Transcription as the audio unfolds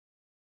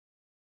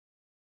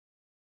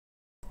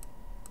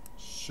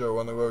show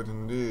on the road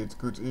indeed.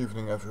 Good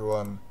evening,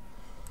 everyone.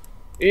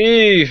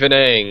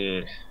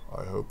 Evening.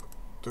 I hope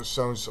the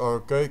sounds are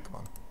okay. Come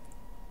on.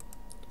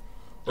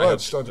 I hope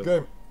Right, start the so.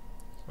 game.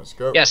 Let's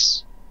go.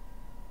 Yes,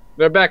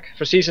 we're back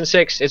for season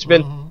 6. It's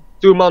been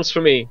 2 months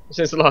for me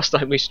since the last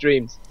time we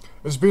streamed.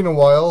 It's been a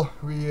while.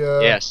 We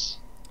Yes.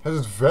 had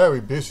it very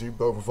busy,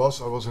 both of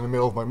us. I was in the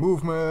middle of my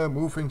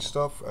moving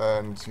stuff,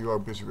 and you are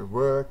busy with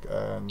work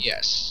and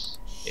Yes.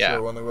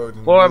 show Yeah. on the road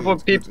indeed. For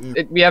Good people,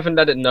 evening. we haven't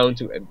let it known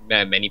to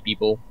many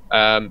people,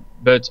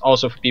 but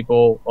also for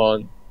people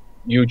on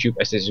YouTube,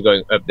 as this is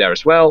going up there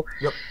as well.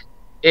 Yep.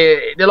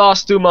 The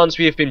last 2 months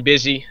we have been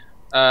busy.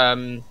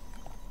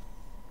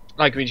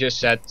 Like we just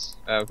said,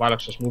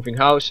 Vylokx was moving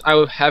house. I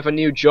will have a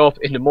new job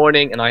in the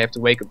morning, and I have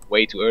to wake up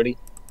way too early.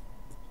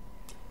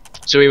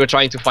 So we were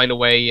trying to find a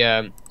way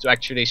to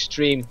actually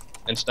stream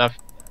and stuff.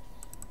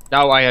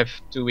 Now I have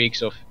 2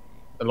 weeks of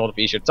a lot of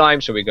leisure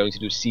time, so we're going to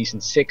do season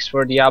 6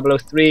 for Diablo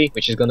 3,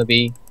 which is going to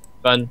be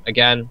fun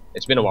again.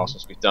 It's been a while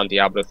since we've done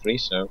Diablo 3,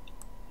 so.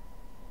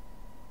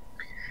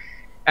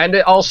 And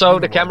also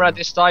the camera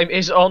this time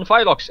is on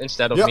Vylokx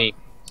instead of me.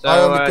 So I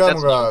am the that's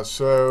camera,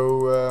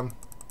 so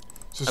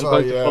since I'm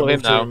going to follow him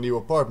moved to now. a new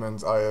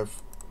apartment, I have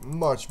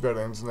much better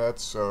internet,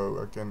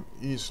 so I can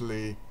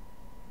easily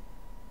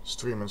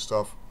stream and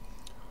stuff.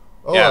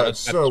 Alright,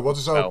 so what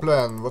is our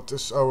plan? What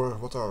are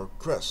our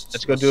quests?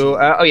 Let's go do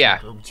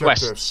objectives.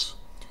 quests.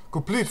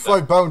 Complete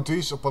 5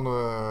 bounties upon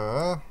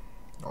a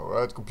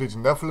alright, complete the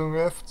Nephilim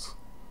Rift.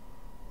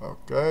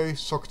 Okay,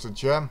 socket the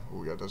gem.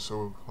 Oh yeah, that's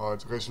so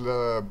hard. Raise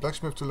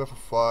blacksmith to level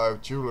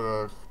 5,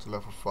 jeweler to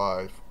level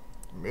 5,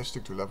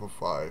 mystic to level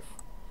 5.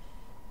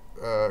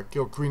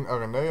 Kill Queen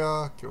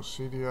Aranea, kill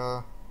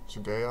Cedea,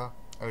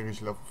 and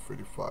reach level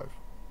 35.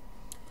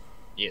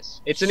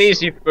 Yes, it's an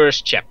easy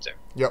first chapter.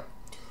 Yep.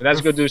 But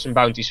let's go do some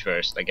bounties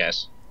first, I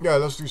guess. Yeah,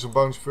 let's do some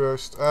bounties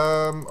first.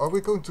 Are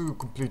we going to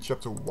complete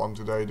chapter 1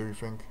 today, do you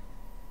think?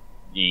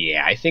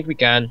 Yeah, I think we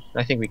can.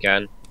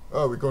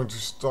 Oh, we're going to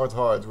start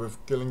hard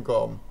with killing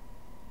Gom.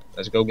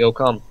 Let's go,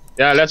 Gilcom.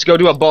 Yeah, let's go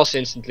do a boss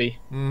instantly.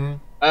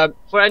 Mm-hmm.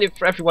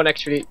 For everyone,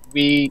 actually,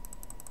 we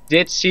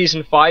did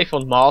season 5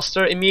 on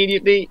Master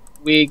immediately.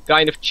 We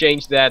kind of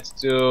changed that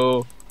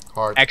to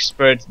Hard.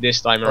 Expert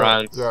this time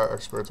around. Yeah,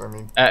 expert, I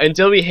mean.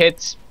 Until we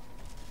hit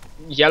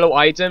yellow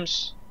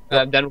items,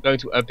 then we're going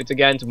to up it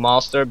again to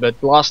Master.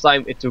 But last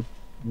time it took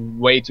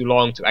way too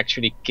long to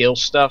actually kill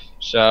stuff.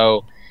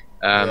 So,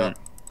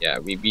 yeah,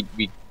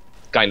 we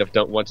kind of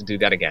don't want to do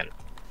that again.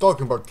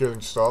 Talking about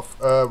killing stuff,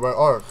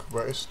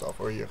 where is stuff?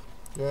 Oh, here.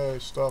 Yay,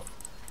 stuff.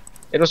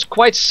 It was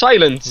quite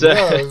silent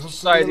Yeah, it was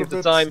society at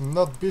the time.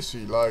 not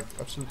busy, like,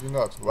 absolutely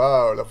not.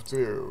 Wow, level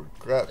 2,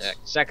 congrats. Yeah,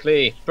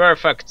 exactly,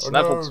 perfect,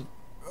 leveled.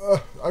 No.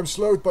 I'm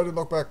slowed by the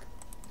knockback.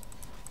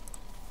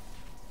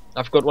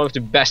 I've got one of the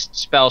best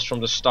spells from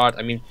the start.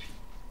 I mean,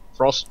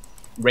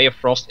 Ray of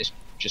Frost is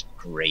just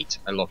great.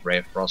 I love Ray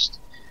of Frost.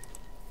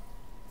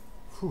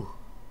 Whew.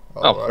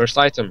 Oh, Right. first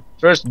item.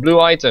 First blue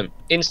item.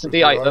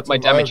 Instantly I up my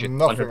damage. I have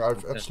nothing, I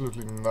have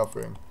absolutely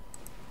nothing.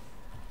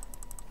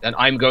 Then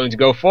I'm going to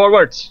go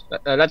forward.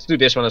 Let's do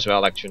this one as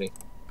well, actually.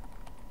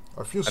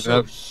 I feel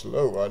so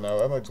slow right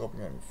now. Am I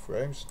dropping any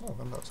frames? No,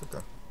 I'm not.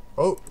 Okay.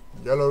 Oh,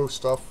 yellow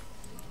stuff.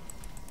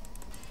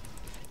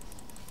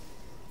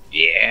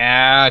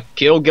 Yeah,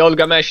 kill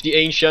Gilgamesh the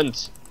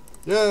Ancient.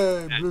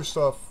 Yay, blue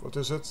stuff. What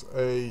is it?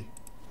 A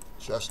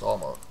chest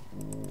armor.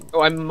 Ooh.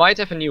 Oh, I might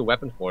have a new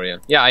weapon for you.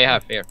 Yeah, I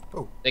have here.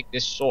 Oh. Take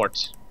this sword.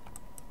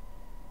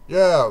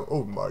 Yeah,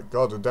 oh my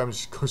god, the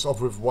damage goes up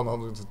with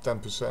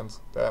 110%.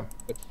 Damn.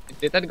 But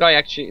did that guy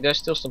actually... There's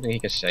still something he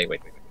can say.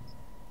 Wait.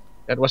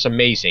 That was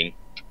amazing.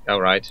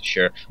 Alright,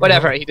 sure.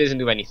 Whatever, he doesn't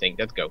do anything.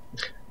 Let's go.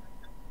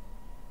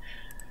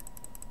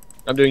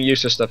 I'm doing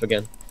useless stuff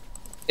again.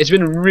 It's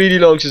been really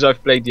long since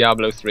I've played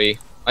Diablo 3.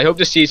 I hope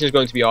the season is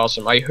going to be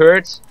awesome. I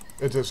heard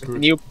it is good.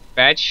 New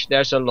patch,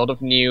 there's a lot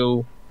of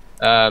new...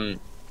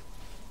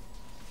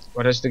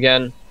 what is it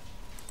again?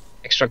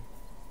 Extra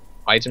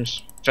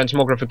items.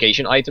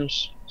 Transmogrification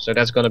items. So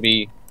that's gonna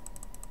be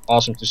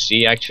awesome to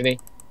see, actually.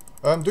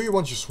 Do you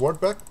want your sword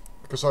back?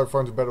 Because I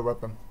found a better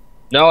weapon.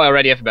 No, I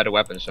already have a better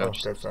weapon, so okay,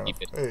 just fair keep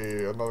enough. it.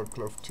 Hey, another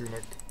clove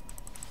tunic.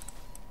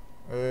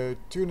 A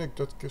tunic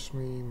that gives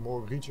me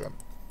more regen.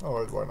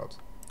 Alright, why not?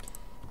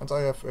 And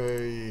I have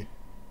a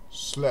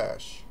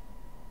slash.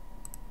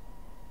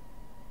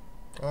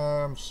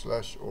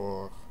 Slash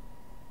or...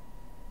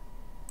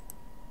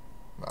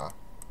 Nah,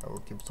 I will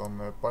keep it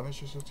on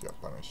punish, is it? Yeah,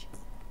 punish.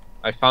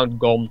 I found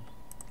Gom.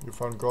 You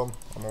found Gom?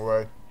 I'm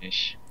away.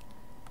 Ish.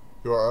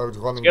 You are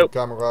outrunning the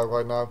camera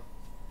right now.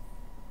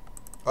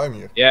 I'm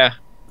here. Yeah.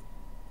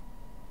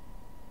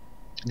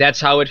 That's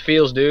how it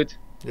feels, dude.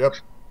 Yep.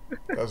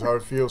 That's how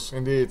it feels,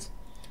 indeed.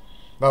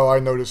 Now I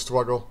know the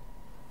struggle.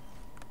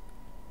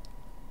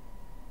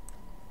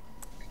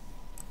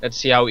 Let's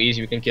see how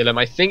easy we can kill him.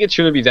 I think it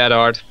shouldn't be that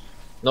hard.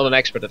 Not an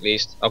expert, at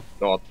least. Oh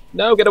god.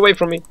 No, get away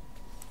from me.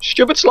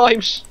 Stupid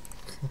slimes.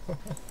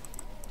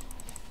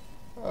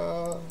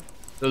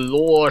 The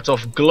Lord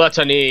of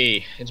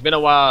Gluttony. It's been a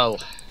while.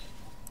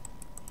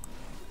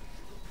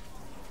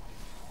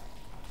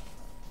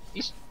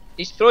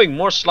 He's throwing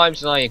more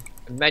slimes than I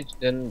imagined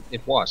than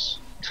it was.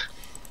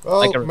 Well,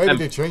 Like a maybe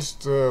they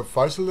changed the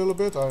fights a little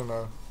bit. I don't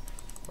know.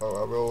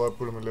 Oh, I will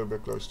put him a little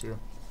bit close to you.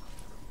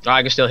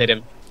 I can still hit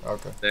him.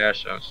 Okay. There,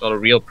 so it's not a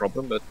real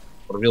problem, but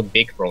not a real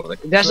big problem.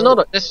 There's So-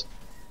 another. This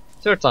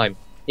third time.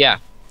 Yeah.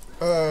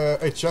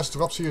 A chest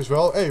drops here as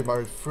well. Hey,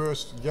 my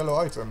first yellow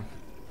item.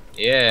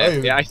 Yeah.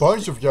 Hey, Yeah. a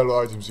bunch of yellow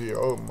items here.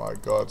 Oh my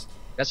god.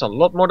 That's a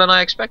lot more than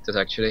I expected,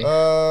 actually.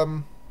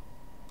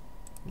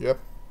 Yep.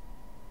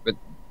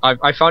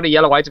 I found a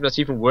yellow item that's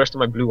even worse than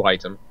my blue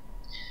item.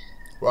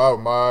 Wow,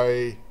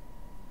 my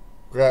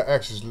rare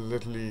X is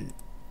literally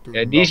doing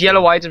Yeah, these nothing.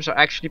 yellow items are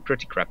actually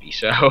pretty crappy,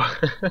 so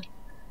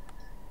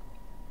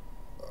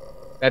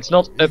that's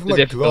not up Even to my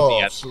difficulty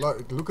yet. gloves.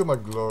 Like, look at my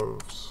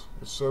gloves.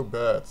 It's so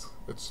bad.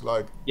 It's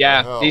like the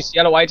Yeah, hell. these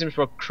yellow items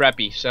were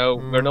crappy, so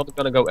we're Mm. not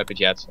gonna go epic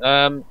yet.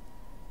 Clear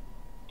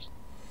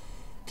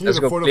Let's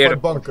the go clear the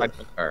fortified bunker.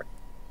 fortified bunker.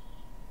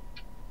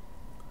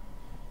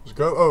 Let's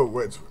go. Oh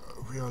wait,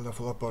 we are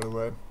level up by the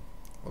way.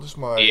 What is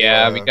my?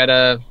 Yeah, we got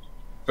a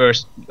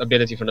first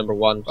ability for number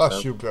 1. Ah,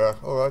 So. shield glare.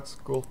 Alright,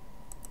 cool.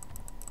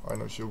 I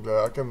know shield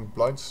glare. I can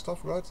blind stuff,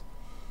 right?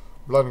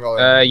 Blinding all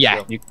enemies,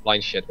 Yeah, you can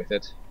blind shit with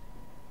it.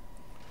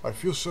 I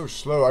feel so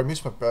slow. I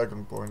miss my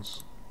paragon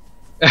points.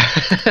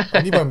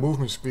 I need my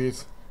movement speed.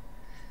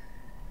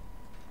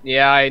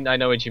 Yeah, I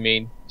know what you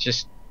mean.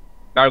 Just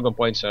Paragon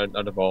points are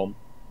the bomb.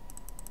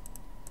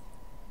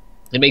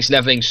 It makes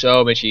leveling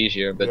so much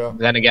easier, but Yeah.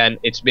 then again,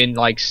 it's been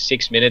like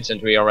 6 minutes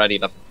and we're already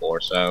level 4,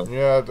 so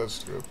Yeah,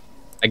 that's true.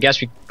 I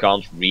guess we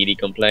can't really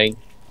complain.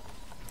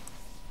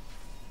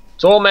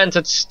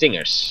 Tormented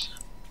Stingers.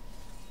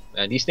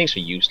 Man, these things are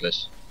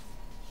useless.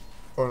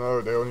 Oh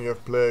no, they only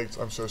have plagued.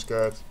 I'm so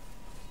scared.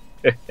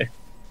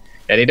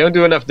 Yeah, they don't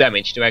do enough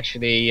damage to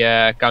actually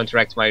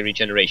counteract my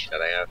regeneration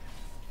that I have.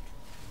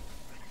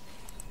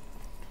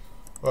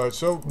 Alright,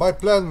 so my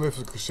plan with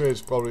the Crusader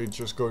is probably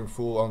just going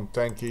full on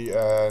tanky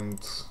and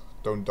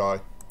don't die.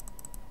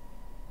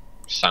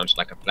 Sounds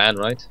like a plan,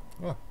 right?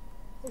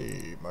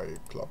 Hey, my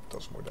club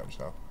does more damage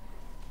now.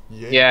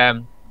 Yeah,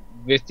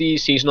 with the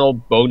seasonal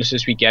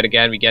bonuses we get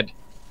again, we get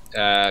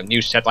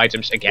new set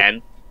items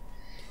again.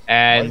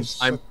 And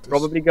Nice I'm set is-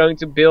 probably going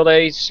to build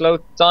a slow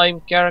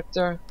time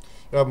character.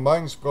 Yeah,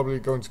 mine's probably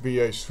going to be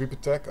a sweep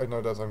attack. I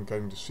know that I'm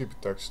getting the sweep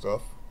attack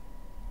stuff.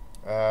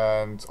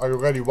 And I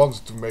already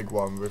wanted to make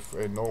one with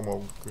a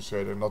normal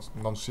Crusader, not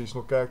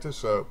non-seasonal character,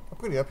 so I'm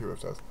pretty happy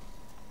with that.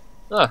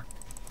 Ah.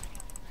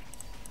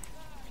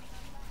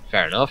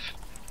 Fair enough.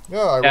 Yeah,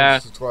 I Yeah.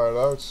 wanted to try it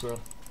out, so...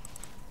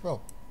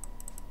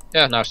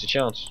 Yeah, now's the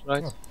chance,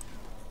 right? Yeah.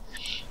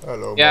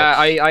 Hello, Yeah,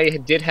 mods. I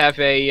did have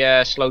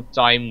a slow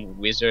time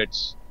wizard,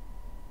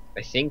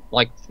 I think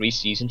like 3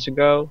 seasons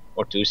ago,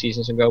 or 2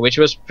 seasons ago, which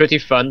was pretty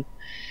fun,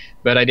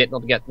 but I did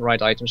not get the right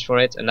items for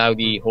it, and now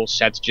the whole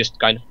set just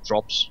kind of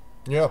drops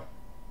Yeah,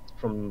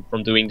 from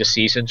doing the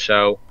season,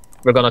 so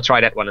we're gonna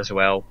try that one as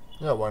well.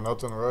 yeah, why not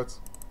then, right?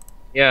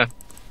 Yeah.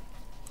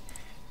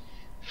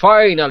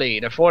 Finally,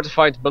 the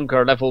fortified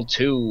bunker level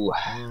 2.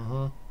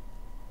 Mm-hmm.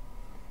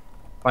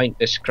 Find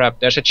this crap.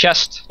 There's a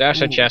chest.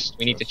 There's a Ooh, chest.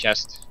 We need the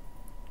chest. chest.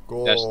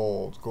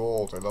 Gold,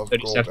 gold, I love gold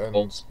 37 and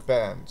gold.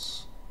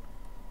 pants.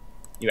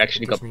 You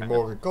actually Gives got me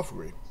more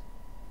recovery.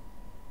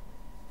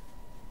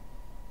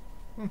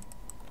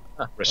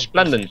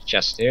 resplendent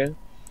chest here.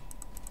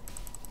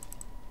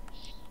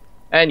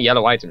 And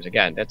yellow items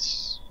again.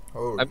 That's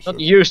Oh, I'm not shit.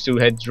 used to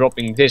it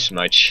dropping this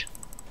much.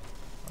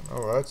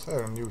 Alright,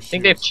 a new I think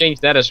shield. they've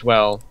changed that as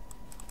well,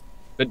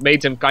 but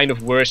made them kind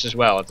of worse as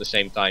well at the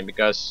same time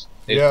because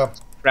they Yeah,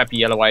 crappy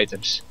yellow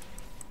items.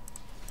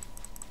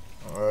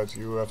 alright,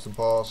 you have the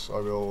boss. I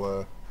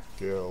will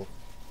kill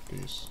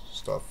these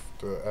stuff,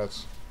 the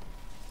ads.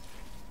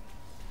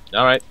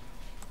 All right,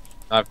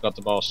 I've got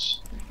the boss.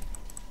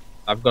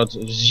 I've got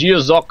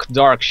Ziyazok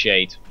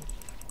Darkshade.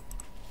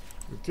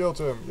 You killed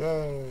him,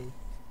 yay!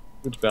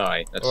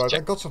 Goodbye. Let's Alright, I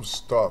check. got some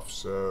stuff,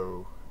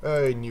 so...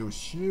 A new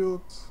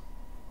shield.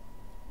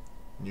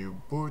 New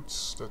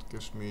boots, that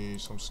gives me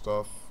some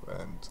stuff.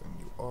 And a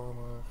new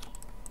armor.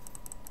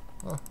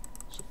 Ah,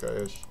 it's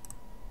okay-ish.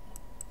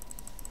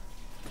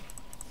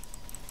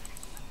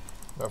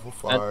 Level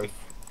 5.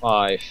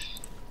 5.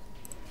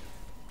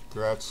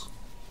 Congrats.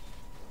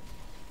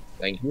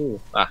 Thank you.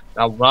 Ah,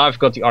 now I've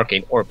got the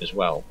arcane orb as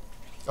well.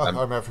 Ah, I'm-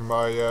 I'm having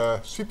my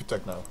sweep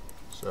attack now.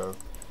 So,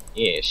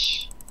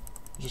 Yes.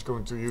 I'm just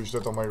going to use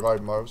that on my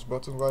right mouse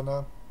button right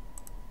now.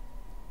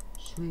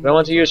 Sweep Do I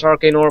want to use attack.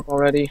 arcane orb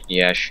already?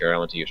 Yeah, sure. I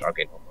want to use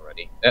arcane orb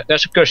already.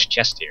 There's a cursed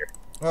chest here.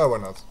 Oh, why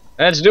not?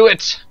 Let's do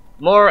it.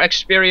 More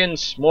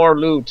experience, more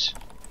loot.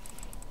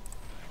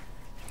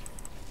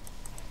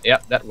 Yeah,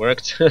 that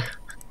worked.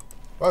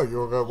 Oh,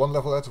 you're 1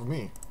 level ahead of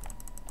me.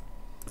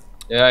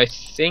 Yeah, I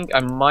think I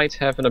might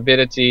have an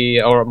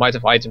ability, or might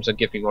have items that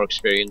give me more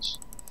experience.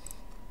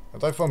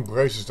 And I found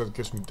braces that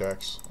gives me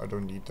dex. I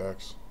don't need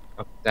dex.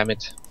 Oh, damn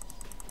it.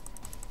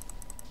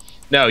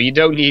 No, you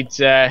don't need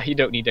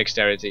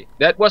dexterity.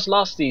 That was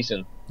last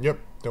season. Yep,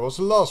 that was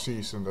the last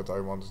season that I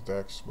wanted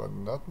dex, but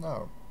not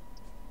now.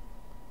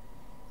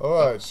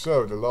 Alright,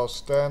 so the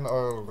last 10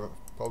 are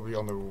probably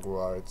on the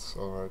right.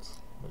 Alright,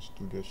 let's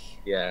do this.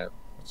 Yeah.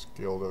 Let's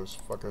kill those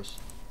fuckers.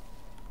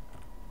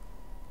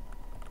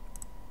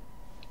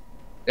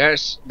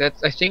 There's that.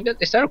 I think that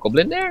is there a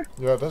goblin there?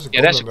 Yeah, there's a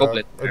Yeah, goblin there's a there.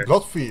 goblin A there.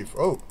 blood thief.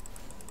 Oh.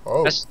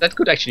 Oh. That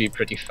could actually be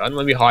pretty fun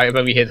when we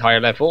hit higher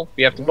level.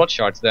 We have the blood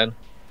shards then.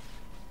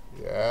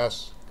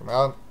 Yes. Come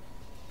on.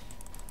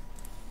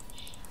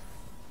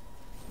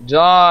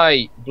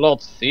 Die,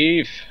 blood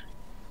thief.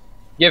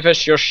 Give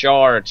us your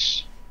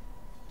shards.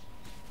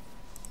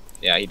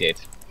 Yeah, he did.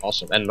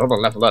 Awesome. And another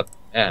level up.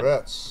 Yeah.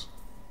 Rats.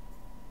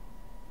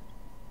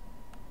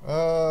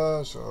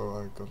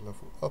 So I got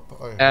level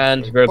up. I have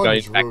And a we're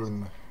punch going back.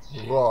 rune.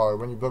 Raw.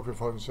 When you block with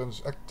holy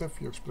sense active,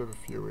 you explode with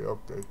fury.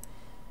 Okay.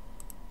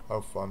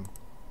 How fun.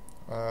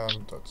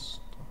 And that's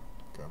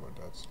don't care about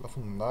that.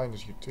 Level 9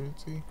 is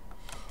utility.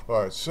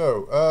 Alright,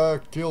 so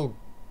kill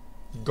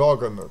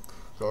Garganuk.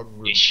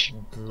 Ish.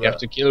 You have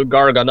to kill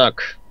Garganuk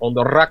on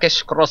the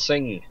Rakis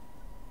crossing.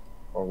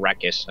 Or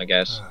Rakis, I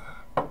guess.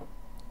 A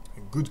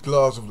good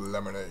glass of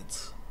lemonade.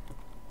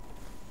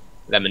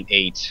 Lemon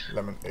 8.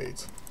 Lemon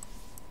 8.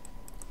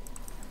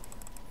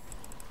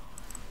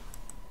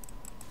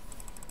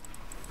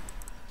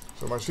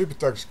 So my sweep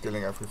attack is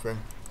killing everything.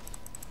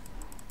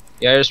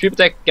 Yeah, your sweep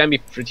attack can be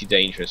pretty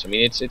dangerous. I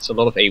mean, it's a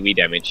lot of AoE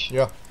damage.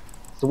 Yeah.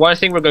 The one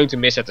thing we're going to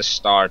miss at the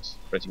start,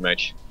 pretty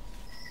much.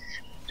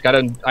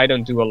 I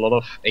don't do a lot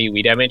of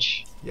AoE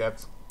damage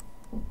Yet.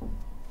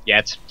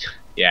 yet.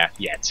 Yeah,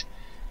 yet.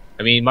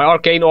 I mean, my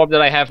arcane orb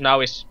that I have now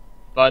is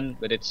fun,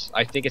 but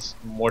I think it's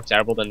more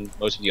terrible than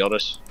most of the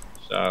others.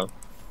 So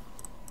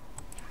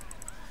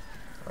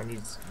I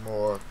need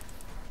more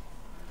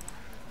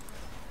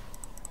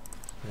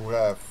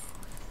rev.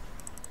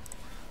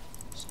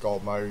 It's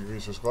called my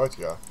resource, right?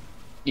 Yeah.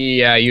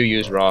 yeah, you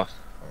use raw.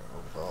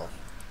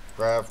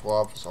 Rev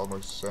is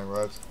almost the same,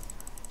 right?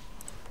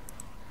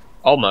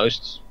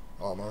 Almost.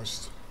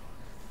 Almost.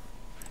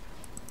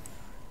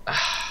 I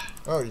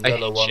Oh,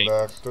 yellow hate one shape.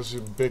 there. There's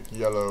a big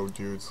yellow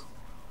dude.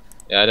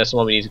 Yeah, that's the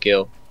one we need to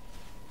kill.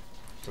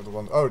 Is that the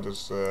one? Oh,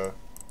 there's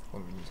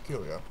one we need to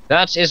kill, yeah.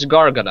 That is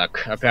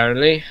Garganuk,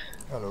 apparently.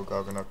 Hello,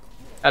 Garganuk.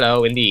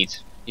 Hello, indeed.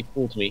 He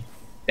pulled me.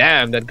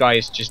 Damn, that guy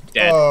is just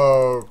dead.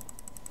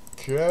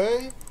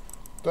 Okay.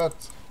 That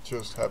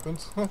just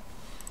happened.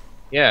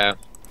 Yeah.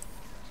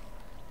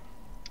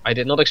 I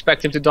did not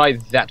expect him to die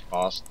that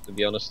fast, to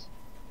be honest.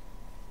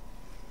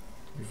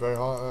 To be very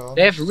honest.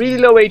 They have really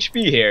low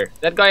HP here.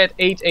 That guy had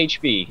 8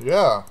 HP.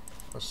 Yeah,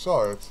 I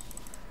saw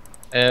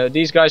it.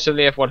 These guys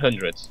only have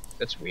 100.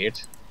 That's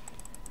weird.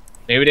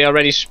 Maybe they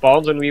already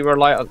spawned when we were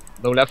like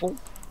low level?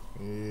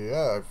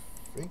 Yeah,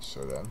 I think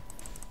so then.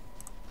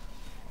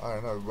 I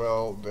don't know.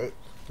 Well,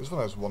 this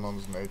one has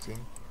 118.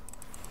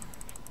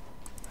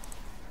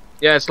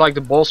 Yeah, it's like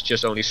the boss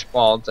just only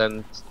spawned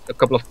and a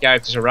couple of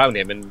characters around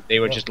him and they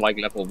were just like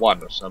level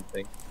 1 or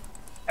something.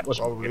 That was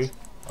Probably. weird.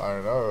 I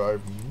don't know. I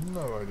have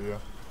no idea.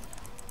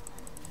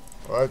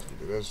 Alright,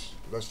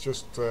 let's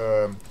just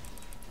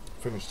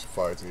finish the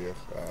fight here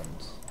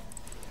and.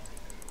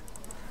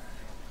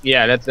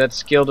 Yeah,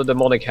 let's kill the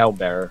demonic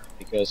hellbearer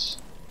because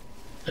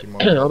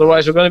Demonic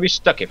otherwise we're gonna be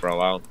stuck here for a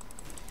while.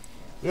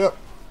 Yep.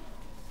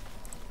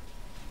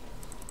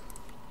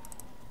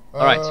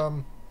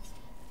 Alright.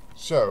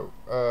 So,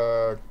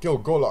 kill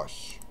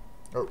Golash.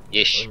 Oh,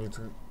 Yeesh. I need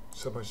to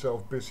set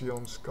myself busy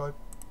on Skype.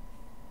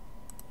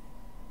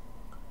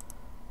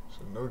 So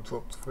no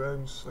dropped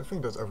frames. I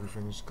think that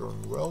everything is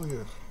going well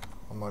here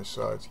on my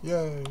side.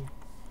 Yay!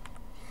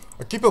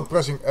 I keep on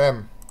pressing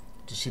M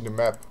to see the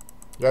map.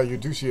 Yeah, you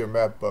do see a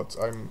map, but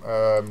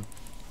I'm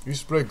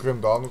used to play Grim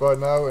Dawn right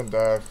now, and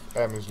there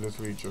M is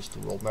literally just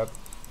the world map.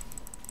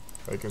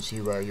 You can see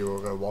where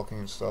you're walking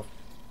and stuff.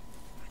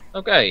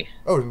 Okay.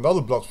 Oh, another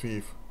blood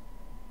thief.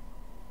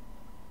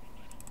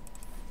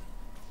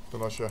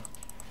 Denosha.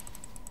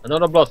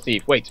 Another blood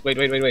thief. Wait.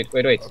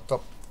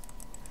 Top.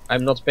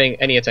 I'm not paying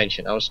any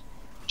attention. I was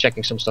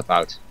checking some stuff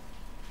out.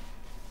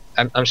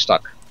 I'm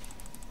stuck.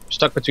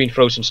 Stuck between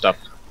frozen stuff.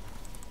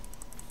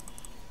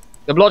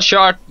 The blood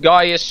shard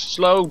guy is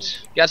slowed.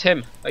 Get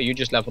him. Oh, you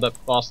just leveled up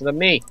faster than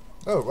me.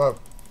 Oh, wow.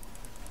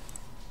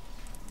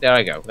 There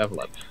I go.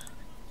 Level up.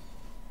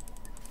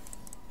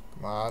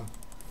 Come on.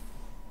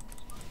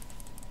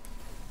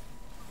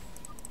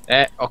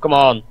 Oh, come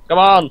on. Come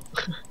on.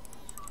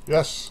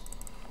 Yes.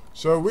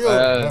 So we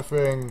are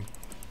having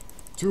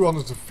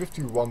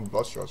 251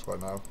 blood shards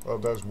right now. Well,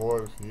 there's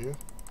more here.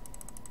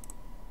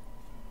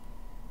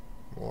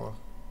 More.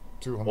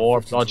 253.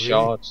 More blood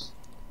shards.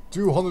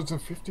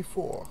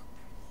 254.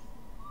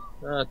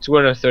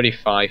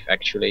 235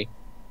 actually.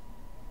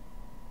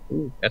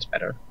 Ooh, that's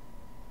better.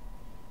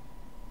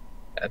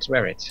 Let's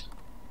wear it.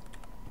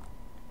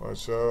 Alright,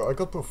 so I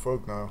got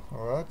provoked now,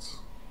 alright?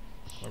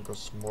 I got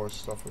some more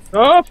stuff with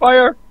Oh,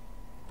 fire!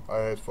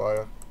 I hate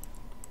fire.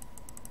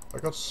 I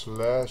got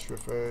slash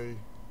with a...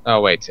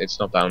 Oh wait, it's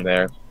not down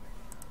there.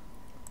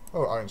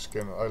 Oh, iron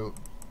skin. I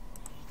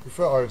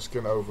prefer iron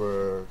skin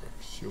over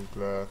shield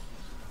glare.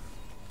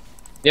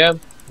 Yeah.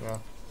 Yeah.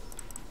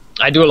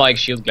 I do like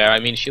shield glare. I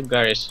mean, shield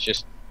glare is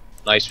just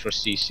nice for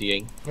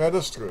CCing. Yeah,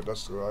 that's true.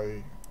 That's true. I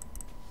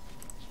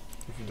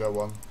give you that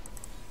one.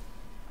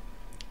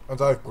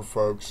 And I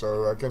provoke,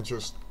 so I can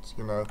just,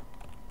 you know,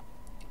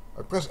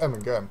 I press M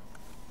again.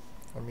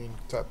 I mean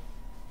tap.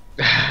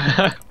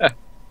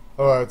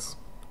 Alright.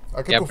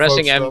 I can Yeah, provoke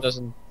pressing stuff. M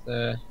doesn't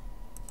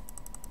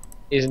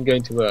isn't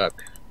going to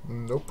work.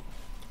 Nope.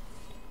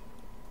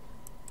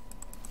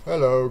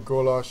 Hello,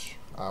 Golash.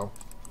 Ow.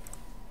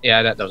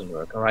 Yeah, that doesn't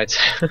work. All right.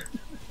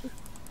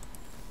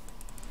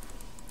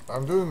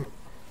 I'm doing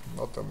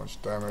not that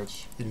much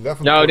damage.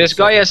 11. No, this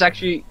guy has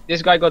actually.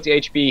 This guy got the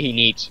HP he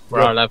needs for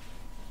Yep. our level.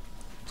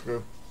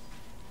 True.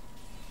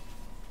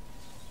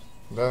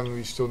 Then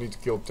we still need to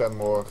kill 10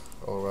 more.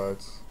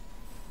 Alright.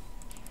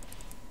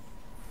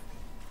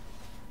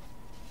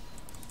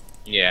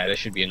 Yeah, that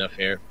should be enough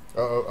here.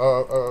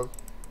 Uh-oh.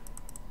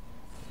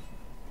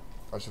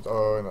 I should,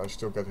 and I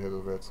still get hit a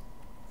bit.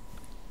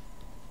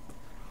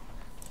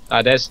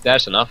 Ah,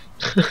 there's enough.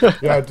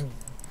 Yeah,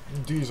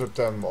 these are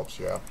 10 mobs,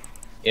 yeah.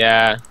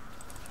 Yeah.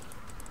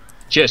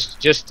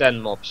 Just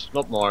 10 mobs,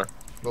 not more.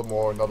 Not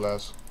more, not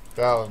less.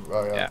 Yeah,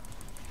 yeah. Yeah.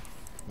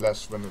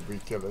 Less when we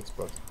kill it,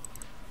 but...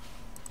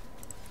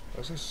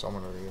 There's a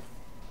summoner here.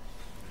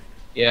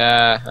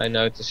 Yeah, I'm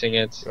noticing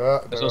it. Yeah,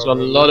 There's also a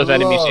lot of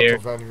enemies here.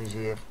 Of enemies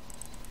here.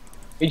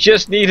 We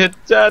just needed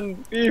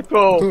 10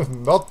 people.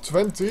 Not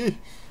 20!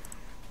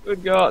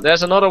 Good God,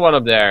 there's another one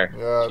up there.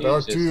 Yeah, there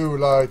are Jesus. 2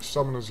 like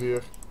summoners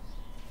here.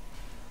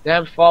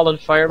 Damn fallen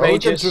fire Oh, we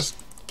can mages. just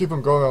keep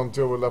on going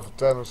until we're level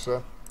 10 or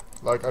so.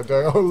 Like,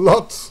 there are a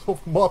lot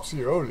of mobs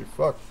here, holy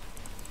fuck.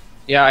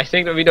 Yeah, I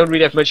think that we don't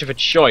really have much of a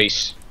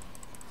choice.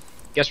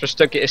 Guess we're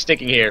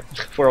sticking here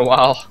for a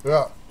while.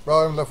 Yeah,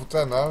 well I'm level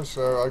 10 now,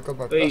 so I got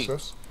my Wait.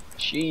 passives.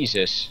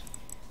 Jesus.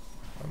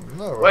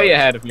 No, Way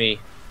ahead of me.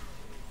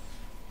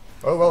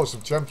 Oh well,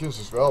 some champions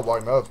as well, why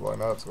not,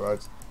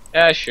 right?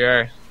 Yeah,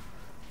 sure.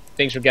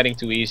 Things were getting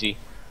too easy.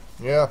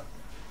 Yeah.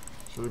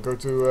 Should we go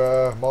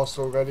to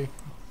Master already?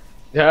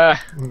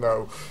 Ah,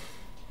 No.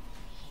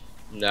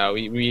 no,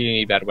 we really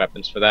need better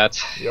weapons for that.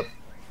 Yep.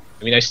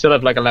 I mean, I still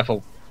have like a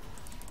level,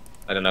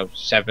 I don't know,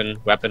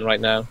 7 weapon right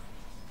now.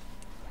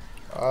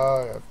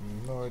 I have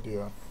no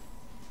idea.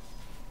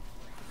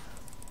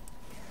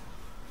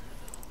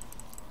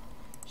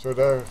 So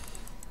there...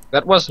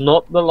 That was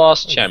not the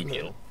last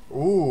champion.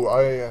 Ooh,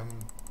 I am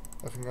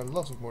having a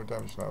lot of more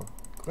damage now.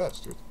 Congrats,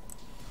 dude.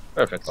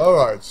 Perfect.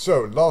 Alright,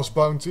 so last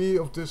bounty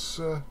of this,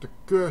 the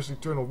Cursed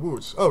Eternal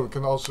Woods. Oh, we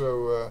can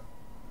also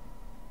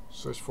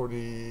search for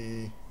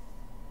the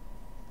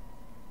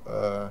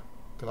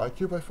Kanai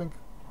Cube, I think,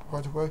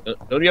 right away.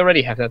 Don't we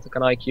already have that, the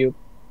Kanai Cube?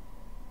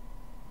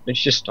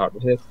 Let's just start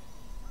with it.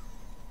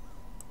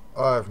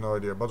 I have no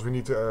idea, but we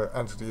need to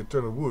enter the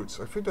Eternal Woods.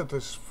 I think that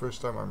is the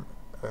first time I'm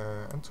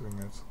entering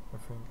it, I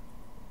think.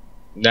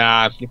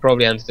 Nah, you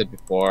probably entered it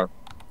before.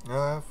 Yeah,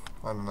 I have?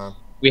 I don't know.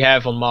 We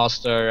have on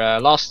Master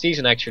last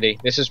season actually.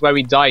 This is where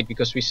we died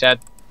because we said,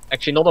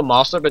 actually not on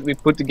Master, but we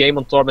put the game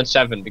on Torment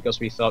 7 because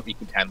we thought we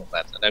could handle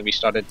that. And then we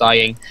started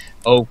dying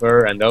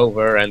over and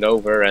over and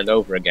over and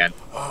over again.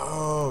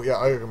 Oh, yeah,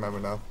 I remember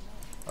now.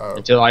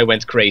 Until I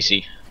went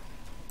crazy.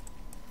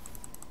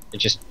 And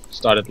just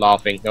started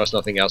laughing. There was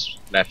nothing else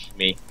left for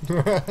me.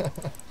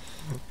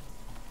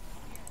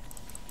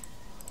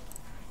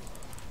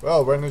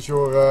 Well, when is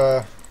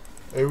your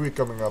AoE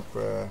coming up?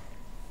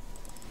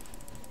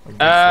 My good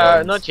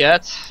friend? Not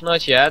yet.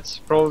 Not yet.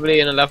 Probably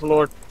in a level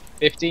or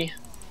 50.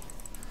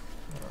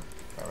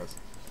 Damn it.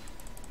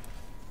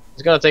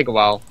 It's gonna take a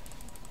while.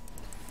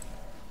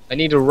 I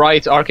need the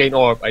right arcane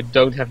orb. I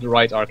don't have the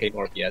right arcane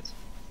orb yet.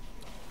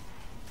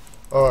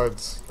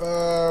 Alright,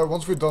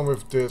 once we're done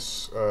with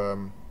this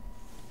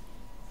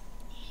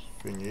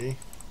thingy,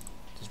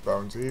 this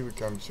bounty, we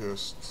can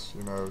just,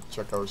 you know,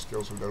 check our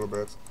skills a little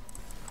bit.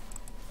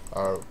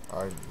 Oh,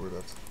 I'm with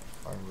it.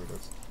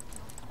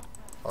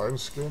 Iron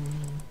skin.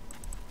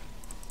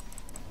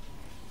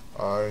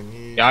 I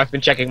need... Yeah, I've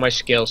been checking my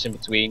skills in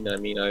between. I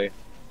mean,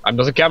 I'm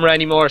not a camera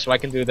anymore, so I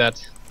can do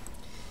that.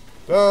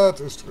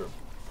 That is true.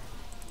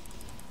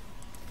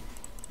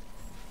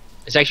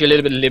 It's actually a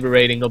little bit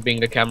liberating not being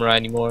the camera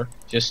anymore.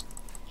 Just,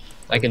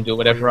 I can do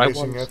whatever I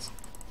want.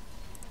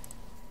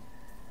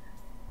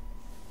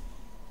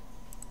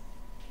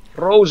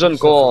 Frozen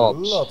It's a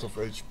corpse. lot of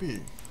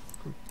HP.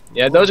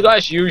 Yeah, those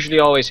guys usually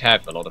always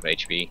have a lot of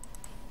HP.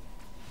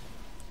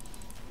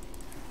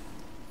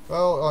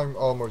 Well, I'm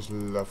almost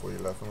level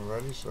 11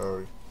 already,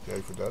 so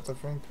yay for that, I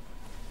think.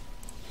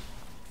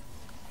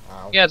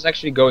 Ow. Yeah, it's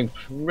actually going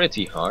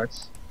pretty hard.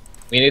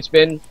 I mean, it's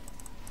been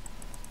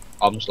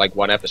almost like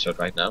 1 episode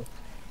right now.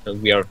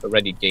 And we are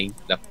already gained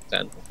level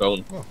 10,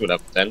 going to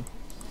level 10.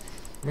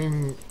 I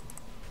mean,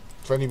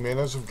 20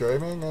 minutes of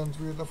gaming and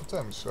we're level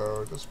 10,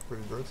 so that's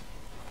pretty good.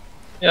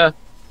 Yeah.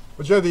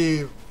 But yeah,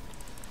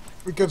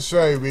 we can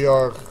say we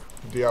are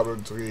Diablo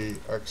 3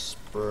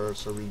 experts,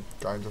 so we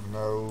kind of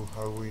know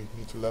how we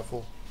need to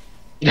level.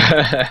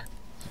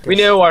 We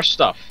know our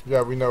stuff.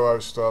 Yeah, we know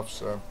our stuff,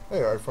 so...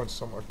 Hey, I found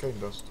some arcane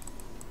dust.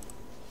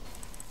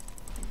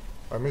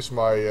 I miss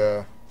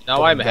my...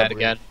 Now I'm ahead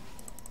again.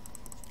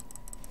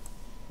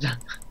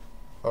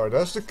 Alright,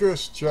 that's the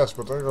cursed chest,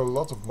 but there are a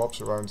lot of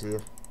mobs around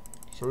here.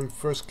 Shall we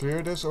first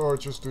clear this or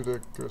just do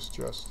the cursed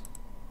chest?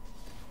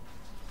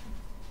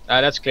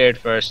 Let's clear it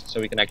first, so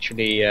we can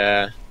actually.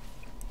 Right,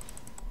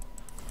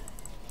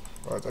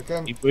 I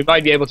can. We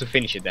might be able to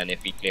finish it then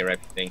if we clear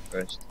everything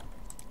first.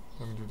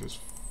 Let me do this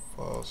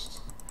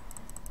fast.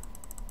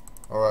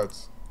 Alright.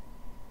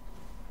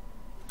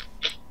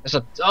 There's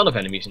a ton of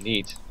enemies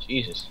indeed.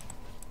 Jesus.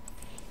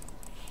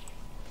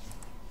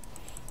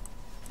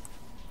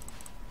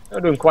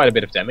 We're doing quite a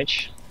bit of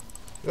damage.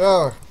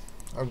 Yeah,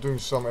 I'm doing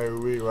some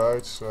AoE,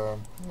 right? So.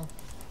 Yeah.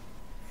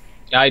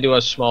 Yeah, I do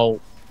a small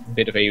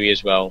bit of AoE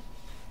as well.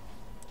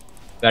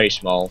 Very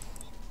small.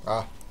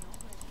 Ah.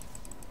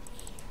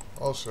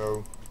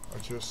 Also, I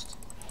just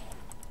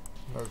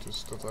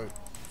noticed that I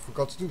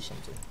forgot to do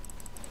something.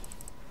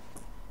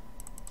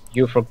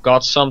 You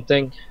forgot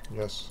something?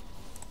 Yes.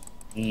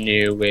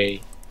 No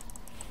way.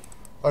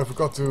 I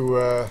forgot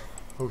to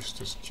host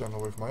this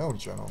channel with my own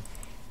channel.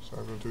 So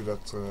I will do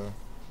that.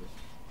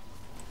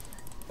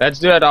 Let's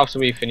do that after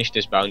we finish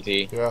this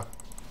bounty. Yeah.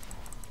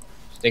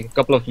 Just take a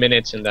couple of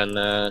minutes and then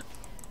I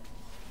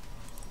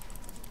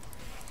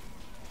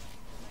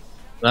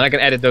can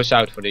edit those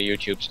out for the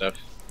YouTube stuff.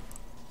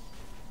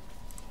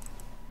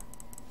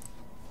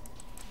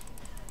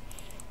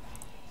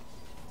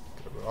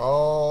 Okay, we're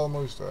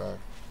almost there.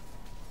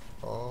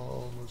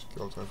 Almost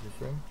killed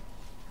everything.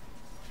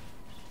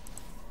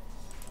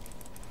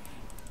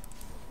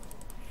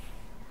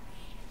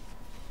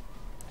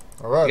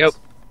 Alright. Yep.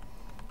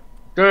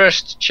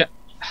 Cursed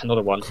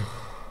another one.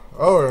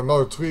 Oh,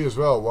 another tree as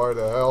well. Why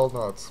the hell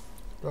not?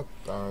 God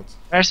damn it.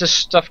 Where's the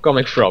stuff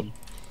coming from?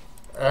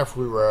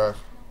 Everywhere.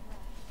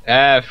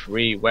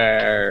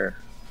 Everywhere.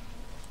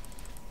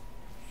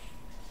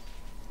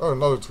 Oh,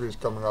 another tree is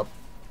coming up.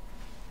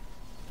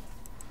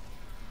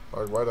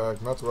 Like, why the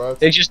heck not, right?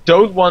 They just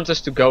don't want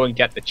us to go and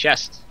get the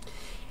chest.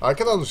 I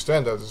can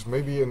understand that. It's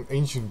maybe an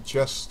ancient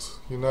chest,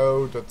 you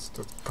know, that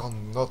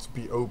cannot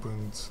be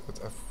opened at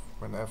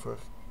whenever.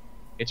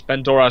 It's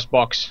Pandora's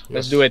box. Yes.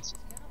 Let's do it.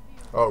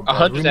 Oh,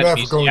 God, we're 100 never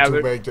enemies. going Yeah,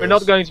 to make this. we're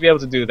not going to be able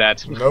to do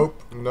that. Nope,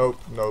 nope,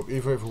 nope.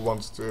 Even if we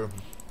wanted to.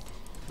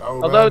 No,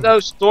 Although man.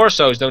 those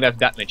torsos don't have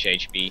that much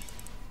HP.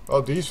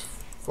 Oh, these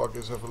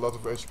fuckers have a lot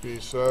of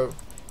HP, so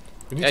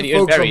we need Yeah, to the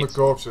focus on the unburied.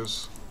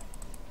 corpses.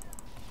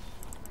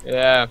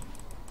 Yeah,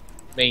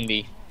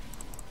 mainly.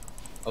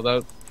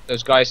 Although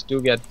those guys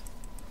do get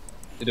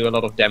to do a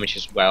lot of damage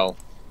as well.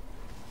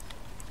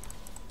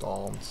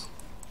 Don't.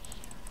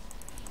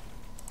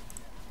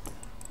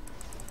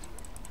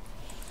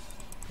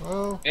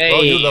 Well, Hey.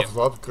 oh, you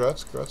leveled up.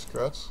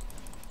 Congrats.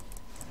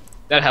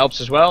 That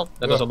helps as well.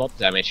 That does Yeah. a lot of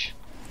damage.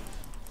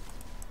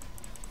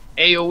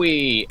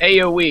 AoE,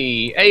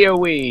 AoE,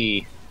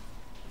 AoE.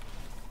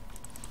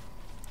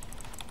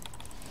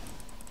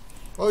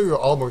 Well, you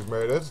almost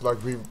made it.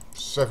 Like, we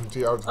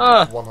 70 out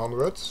Ah. of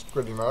 100. It's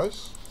pretty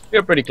nice.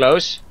 We're pretty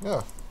close.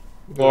 Yeah.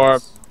 We did For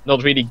it.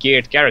 not really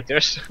geared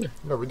characters.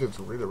 Yeah, we did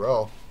really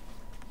well.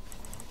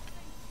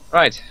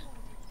 Right.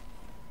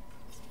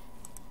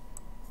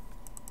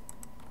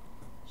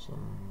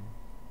 Some...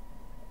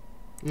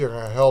 Here,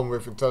 a helm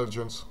with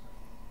intelligence.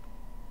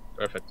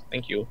 Perfect.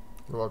 Thank you.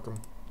 You're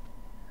welcome.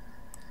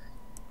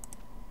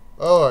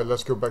 Alright,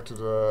 let's go back to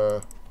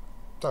the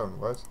town,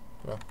 right?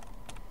 Yeah.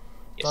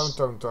 Yes.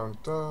 Town.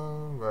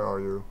 Where are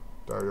you?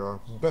 There you are.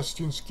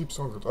 Bastions keeps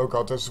on good. Oh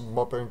god, there's a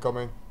mob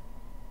incoming.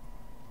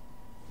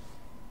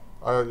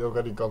 I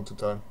already gone to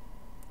town.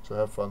 So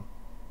have fun.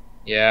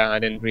 Yeah, I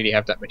didn't really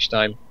have that much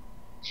time.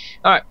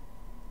 Alright.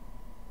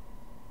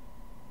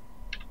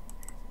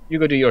 You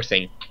go do your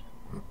thing.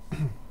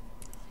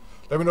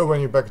 Let me know when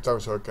you're back in town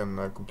so I can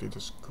complete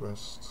this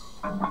quest.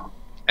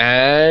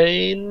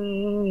 And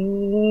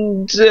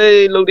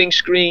loading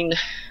screen.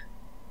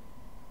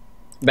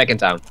 Back in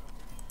town.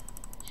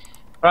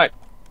 Right.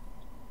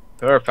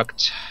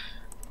 Perfect.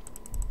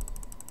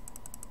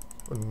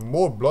 And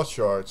more blood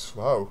shards.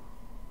 Wow.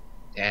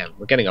 Damn,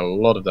 we're getting a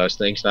lot of those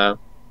things now.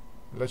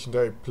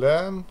 Legendary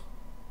plan.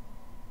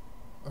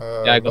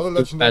 Yeah, I got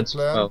another two legendary plans as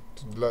plan.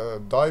 well.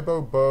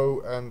 Diablo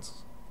bow and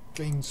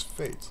Kane's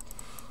fate.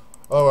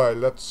 Alright,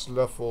 let's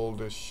level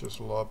this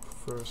chisel up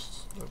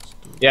first. Let's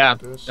do Yeah,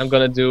 this. I'm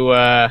gonna do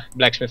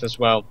blacksmith as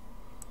well.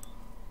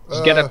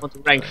 Just get everyone to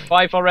rank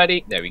 5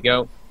 already. There we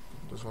go.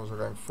 This one's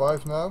rank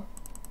 5 now.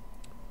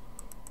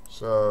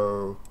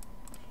 So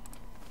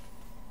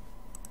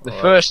The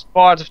alright. first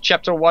part of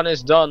chapter 1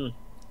 is done.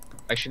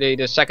 Actually,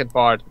 the second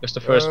part, because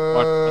the first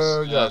part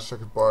was... yeah,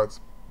 second part.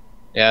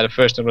 yeah, the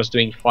first one was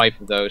doing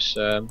 5 of those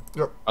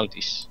Yep.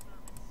 bounties.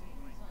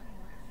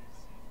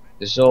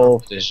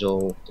 Dissolve.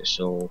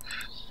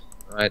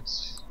 Right.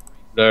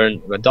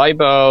 Learn a die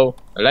bow,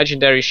 a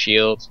legendary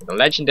shield, and a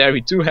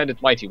legendary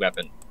two-handed mighty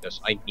weapon,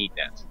 because I need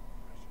that.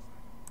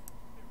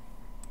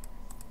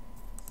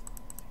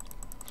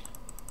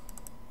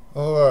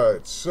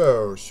 Alright,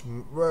 so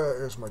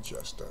where is my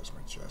chest? There's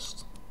my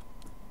chest.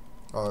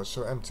 Oh, it's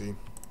so empty.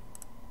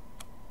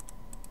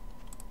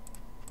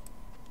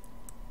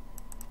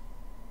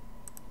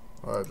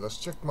 Alright, let's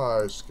check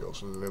my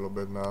skills a little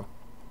bit now.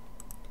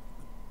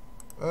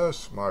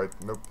 Smite,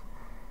 nope.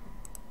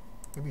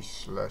 Maybe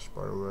Slash,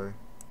 by the way.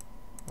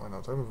 Why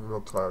not? I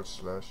will try out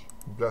Slash.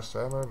 Blast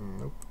Hammer,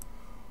 nope.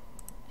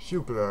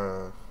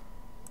 Nuclear.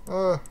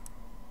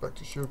 Back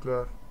to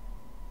Nuclear.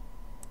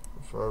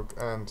 Provoke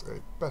and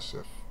a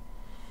passive.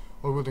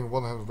 While wielding a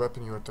one-handed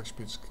weapon, your attack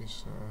speed is you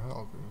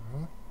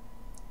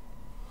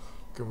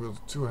can wield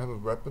a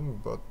two-handed weapon,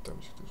 but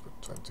damage reduced by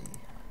 20.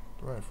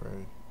 Do I have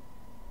a...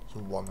 It's a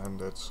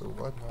one-handed, so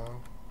right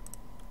now...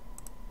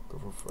 Go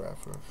for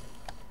forever.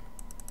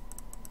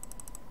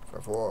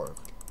 Forever.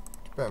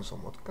 Depends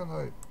on what can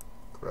I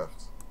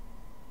craft.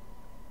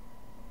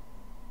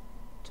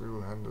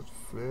 Two-handed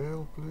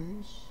flail,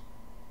 please.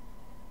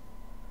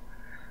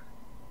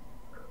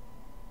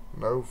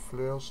 No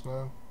flails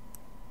now.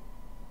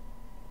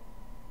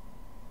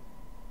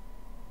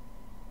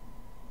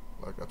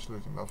 Like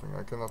absolutely nothing.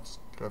 I cannot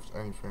craft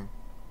anything.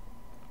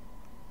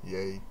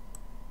 Yay.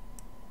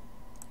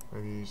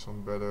 Maybe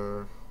some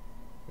better...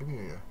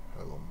 Maybe a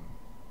helm.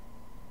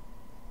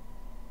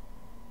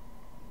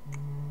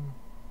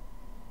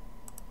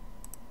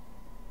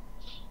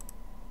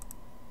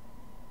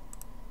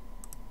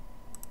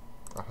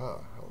 Aha,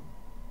 helm.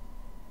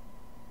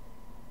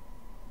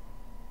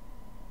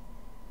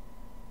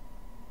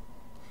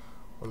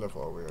 What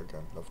level are we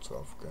again? Level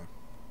 12, okay.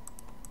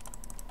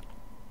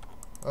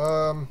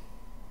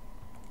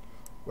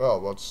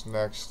 Well, what's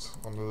next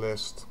on the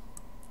list?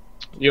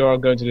 You are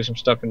going to do some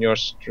stuff on your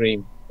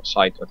stream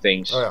site or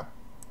things. Oh yeah,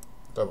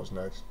 that was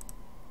next.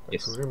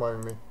 Thanks Yes. for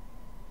reminding me.